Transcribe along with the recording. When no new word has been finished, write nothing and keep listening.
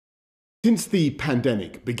Since the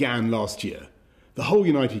pandemic began last year, the whole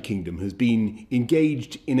United Kingdom has been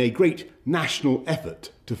engaged in a great national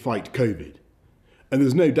effort to fight COVID. And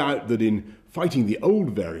there's no doubt that in fighting the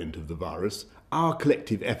old variant of the virus, our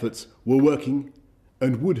collective efforts were working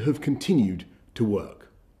and would have continued to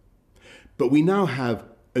work. But we now have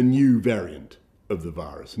a new variant of the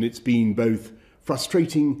virus, and it's been both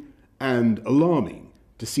frustrating and alarming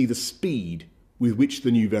to see the speed with which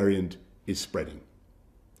the new variant is spreading.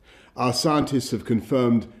 Our scientists have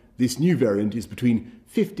confirmed this new variant is between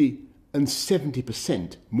 50 and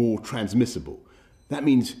 70% more transmissible. That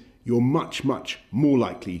means you're much more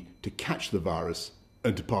likely to catch the virus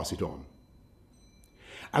and to pass it on.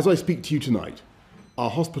 As I speak to you tonight, our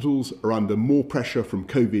hospitals are under more pressure from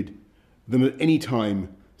COVID than at any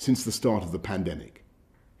time since the start of the pandemic.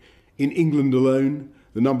 In England alone,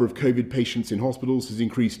 the number of COVID patients in hospitals has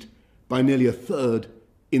increased by nearly a third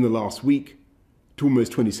in the last week to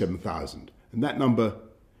almost 27,000. And that number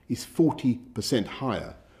is 40%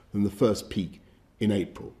 higher than the first peak in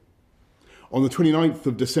April. On the 29th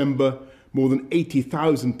of December, more than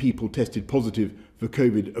 80,000 people tested positive for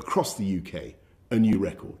COVID across the UK, a new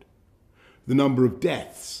record. The number of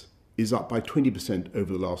deaths is up by 20%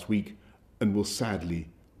 over the last week and will sadly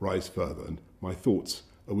rise further. And my thoughts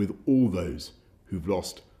are with all those who've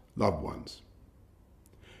lost loved ones.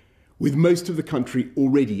 With most of the country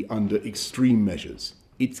already under extreme measures,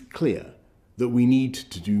 it's clear that we need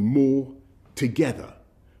to do more together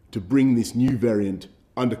to bring this new variant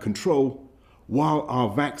under control while our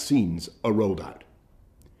vaccines are rolled out.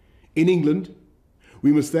 In England,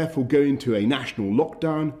 we must therefore go into a national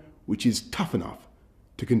lockdown which is tough enough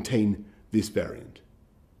to contain this variant.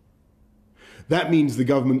 That means the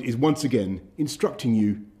government is once again instructing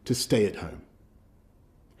you to stay at home.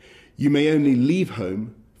 You may only leave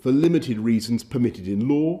home for limited reasons permitted in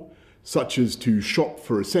law, such as to shop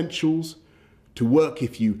for essentials, to work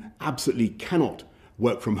if you absolutely cannot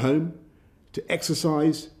work from home, to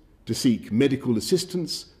exercise, to seek medical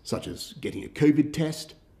assistance, such as getting a COVID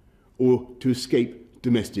test, or to escape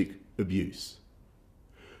domestic abuse.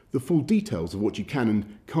 The full details of what you can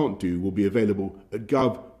and can't do will be available at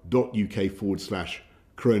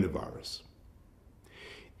gov.uk/coronavirus.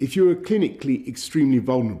 If you are clinically extremely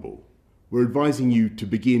vulnerable, we're advising you to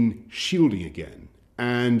begin shielding again,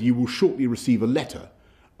 and you will shortly receive a letter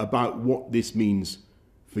about what this means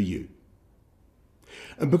for you.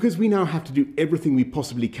 And because we now have to do everything we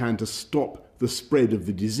possibly can to stop the spread of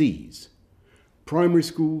the disease, primary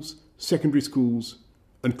schools, secondary schools,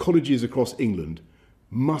 and colleges across England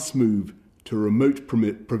must move to remote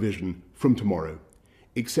provision from tomorrow,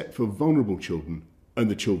 except for vulnerable children and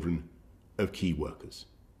the children of key workers.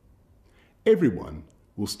 Everyone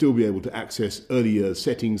will still be able to access early years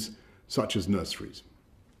settings such as nurseries.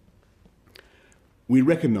 We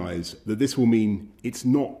recognise that this will mean it's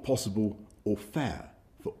not possible or fair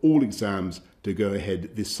for all exams to go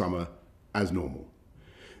ahead this summer as normal.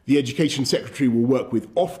 The Education Secretary will work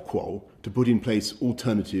with Ofqual to put in place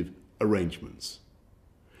alternative arrangements.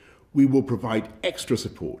 We will provide extra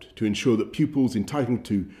support to ensure that pupils entitled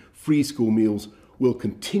to free school meals will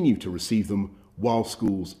continue to receive them while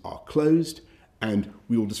schools are closed, and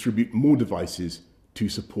we will distribute more devices to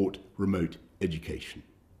support remote education.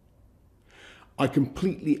 I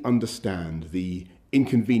completely understand the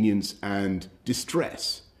inconvenience and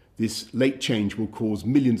distress this late change will cause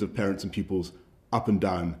millions of parents and pupils up and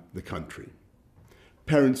down the country.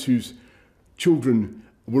 Parents whose children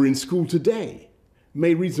were in school today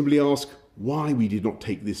may reasonably ask why we did not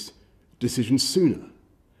take this decision sooner.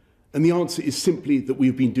 And the answer is simply that we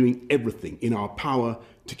have been doing everything in our power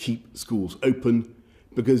to keep schools open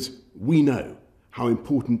because we know how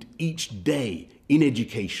important each day in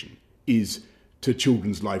education is to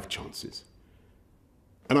children's life chances.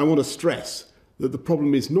 And I want to stress that the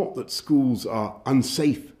problem is not that schools are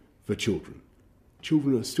unsafe for children.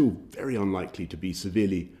 Children are still very unlikely to be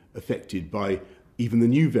severely affected by even the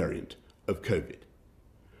new variant of COVID.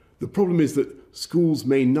 The problem is that schools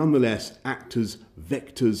may nonetheless act as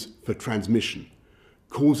vectors for transmission,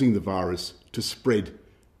 causing the virus to spread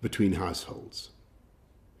between households.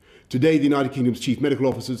 Today, the United Kingdom's chief medical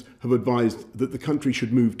officers have advised that the country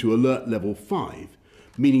should move to alert level 5,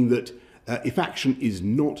 meaning that if action is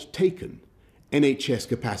not taken, NHS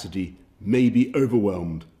capacity may be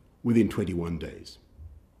overwhelmed within 21 days.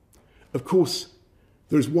 Of course,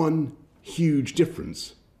 there is one huge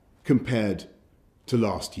difference compared to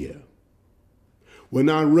last year. We're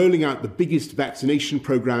now rolling out the biggest vaccination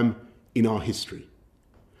programme in our history.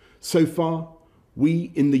 So far,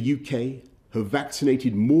 we in the UK have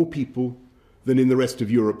vaccinated more people than in the rest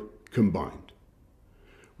of Europe combined.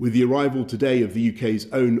 With the arrival today of the UK's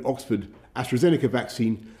own Oxford AstraZeneca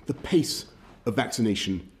vaccine, the pace of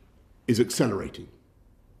vaccination is accelerating.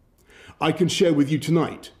 I can share with you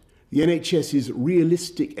tonight the NHS's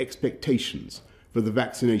realistic expectations for the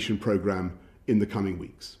vaccination programme in the coming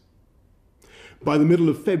weeks. By the middle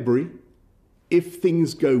of February, if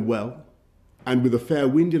things go well and with a fair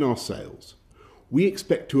wind in our sails, we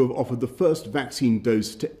expect to have offered the first vaccine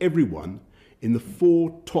dose to everyone in the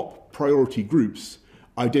 4 top priority groups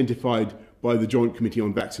identified by the Joint Committee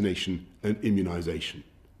on Vaccination and Immunisation.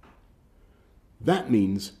 That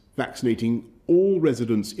means vaccinating all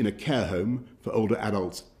residents in a care home for older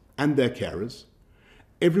adults and their carers,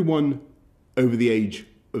 everyone over the age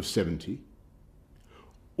of 70,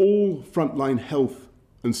 all frontline health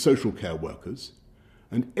and social care workers,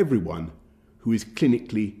 and everyone who is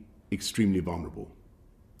clinically extremely vulnerable.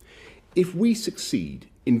 If we succeed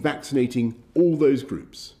in vaccinating all those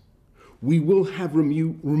groups, we will have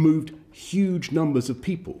removed huge numbers of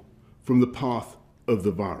people from the path of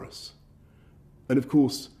the virus. And of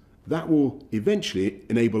course, that will eventually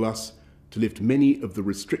enable us to lift many of the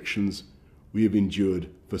restrictions we have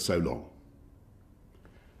endured for so long.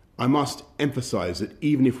 I must emphasise that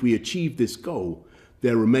even if we achieve this goal,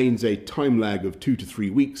 there remains a time lag of 2 to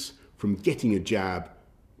 3 weeks from getting a jab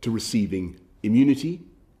to receiving immunity,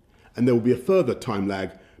 and there will be a further time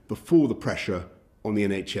lag before the pressure on the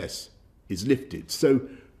NHS is lifted. So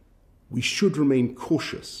we should remain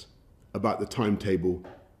cautious about the timetable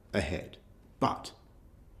ahead. But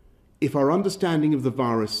if our understanding of the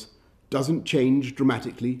virus doesn't change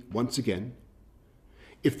dramatically once again,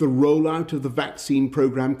 if the rollout of the vaccine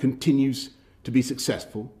programme continues to be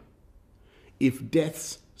successful, if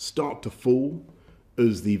deaths start to fall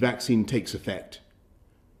as the vaccine takes effect,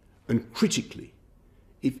 and critically,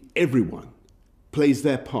 if everyone plays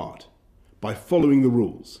their part by following the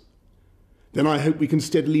rules, then I hope we can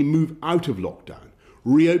steadily move out of lockdown,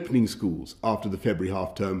 reopening schools after the February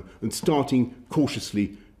half-term and starting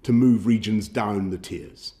cautiously to move regions down the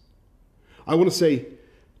tiers. I want to say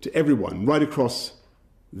to everyone right across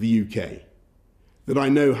the UK that I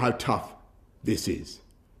know how tough this is,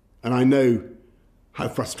 and I know how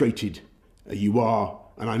frustrated you are,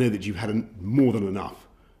 and I know that you've had more than enough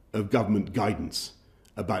of government guidance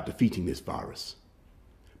about defeating this virus.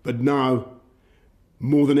 But now,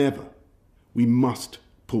 more than ever, we must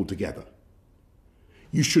pull together.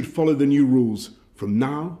 You should follow the new rules from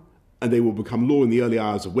now, and they will become law in the early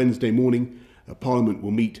hours of Wednesday morning. Parliament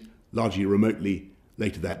will meet largely remotely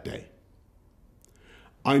later that day.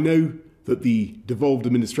 I know that the devolved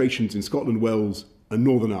administrations in Scotland, Wales and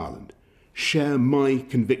Northern Ireland share my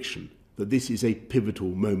conviction that this is a pivotal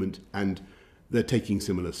moment and they're taking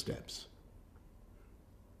similar steps.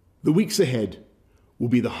 The weeks ahead will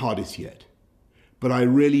be the hardest yet, but I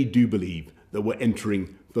really do believe that we're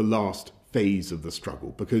entering the last phase of the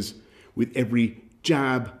struggle, because with every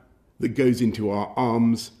jab that goes into our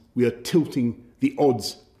arms, we are tilting the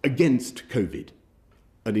odds against COVID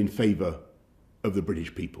and in favour of the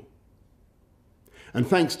British people. And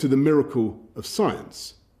thanks to the miracle of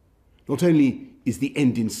science, not only is the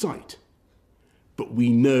end in sight, but we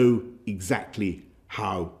know exactly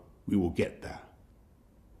how we will get there.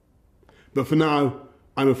 But for now,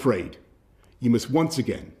 I'm afraid you must once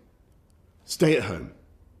again stay at home,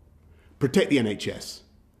 protect the NHS,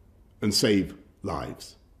 and save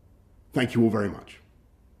lives. Thank you all very much.